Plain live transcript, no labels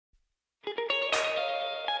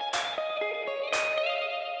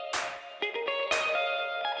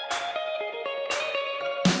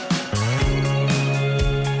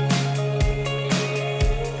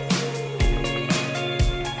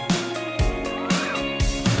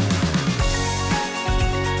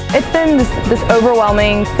It's been this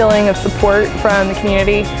overwhelming feeling of support from the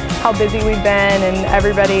community, how busy we've been, and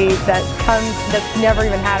everybody that comes that's never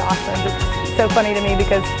even had Austin's. It's so funny to me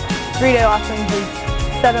because 3-Day Austin's is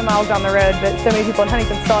 7 miles down the road, but so many people in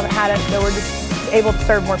Huntington still haven't had it, so we're just able to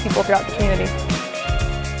serve more people throughout the community.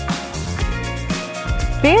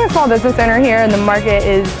 Being a small business owner here in the market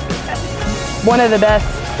is one of the best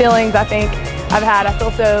feelings I think I've had. I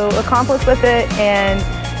feel so accomplished with it, and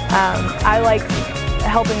I like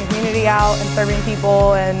helping the community out and serving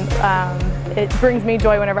people, and it brings me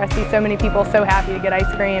joy whenever I see so many people so happy to get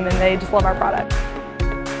ice cream and they just love our product.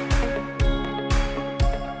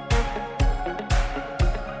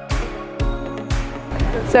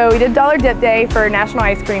 So we did Dollar Dip Day for National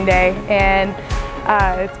Ice Cream Day, and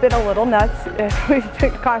it's been a little nuts. We've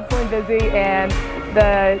been constantly busy, and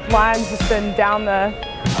the line's just been down the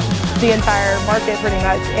entire market pretty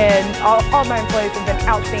much, and all my employees have been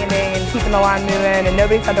outstanding and keeping the line moving, and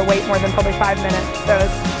nobody's had to wait more than probably 5 minutes, so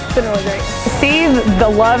it's been really great. To see the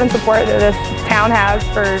love and support that this town has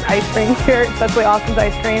for ice cream here, especially Austin's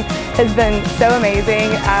ice cream, has been so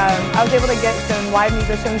amazing. I was able to get some live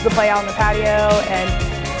musicians to play out on the patio, and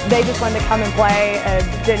they just wanted to come and play and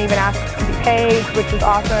didn't even ask to be paid, which is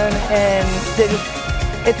awesome, and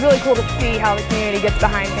it's really cool to see how the community gets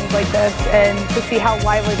behind things like this, and to see how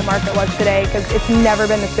lively the market was today, because it's never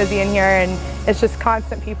been this busy in here, and it's just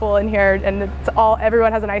constant people in here, and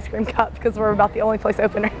everyone has an ice cream cup because we're about the only place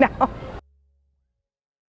open right now.